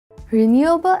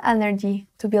renewable energy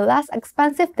to be less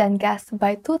expensive than gas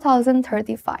by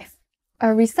 2035.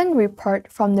 A recent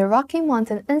report from the Rocky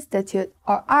Mountain Institute,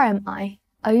 or RMI,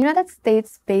 a United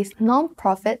States-based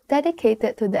non-profit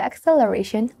dedicated to the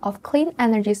acceleration of clean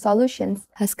energy solutions,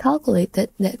 has calculated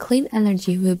that clean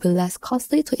energy will be less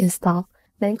costly to install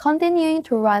than continuing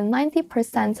to run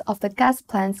 90% of the gas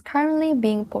plants currently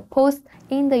being proposed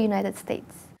in the United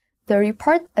States. The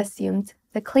report assumed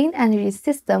the clean energy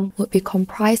system would be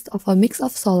comprised of a mix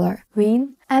of solar,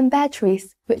 wind, and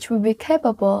batteries, which would be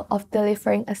capable of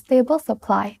delivering a stable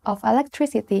supply of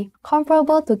electricity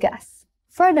comparable to gas.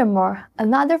 Furthermore,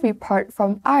 another report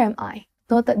from RMI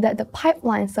noted that the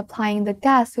pipeline supplying the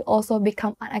gas will also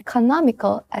become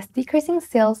uneconomical as decreasing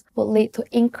sales would lead to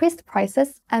increased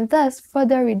prices and thus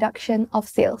further reduction of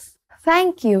sales.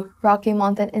 Thank you, Rocky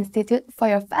Mountain Institute, for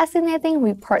your fascinating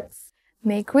reports.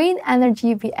 May green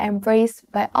energy be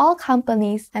embraced by all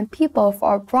companies and people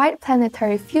for a bright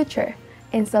planetary future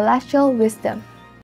in celestial wisdom.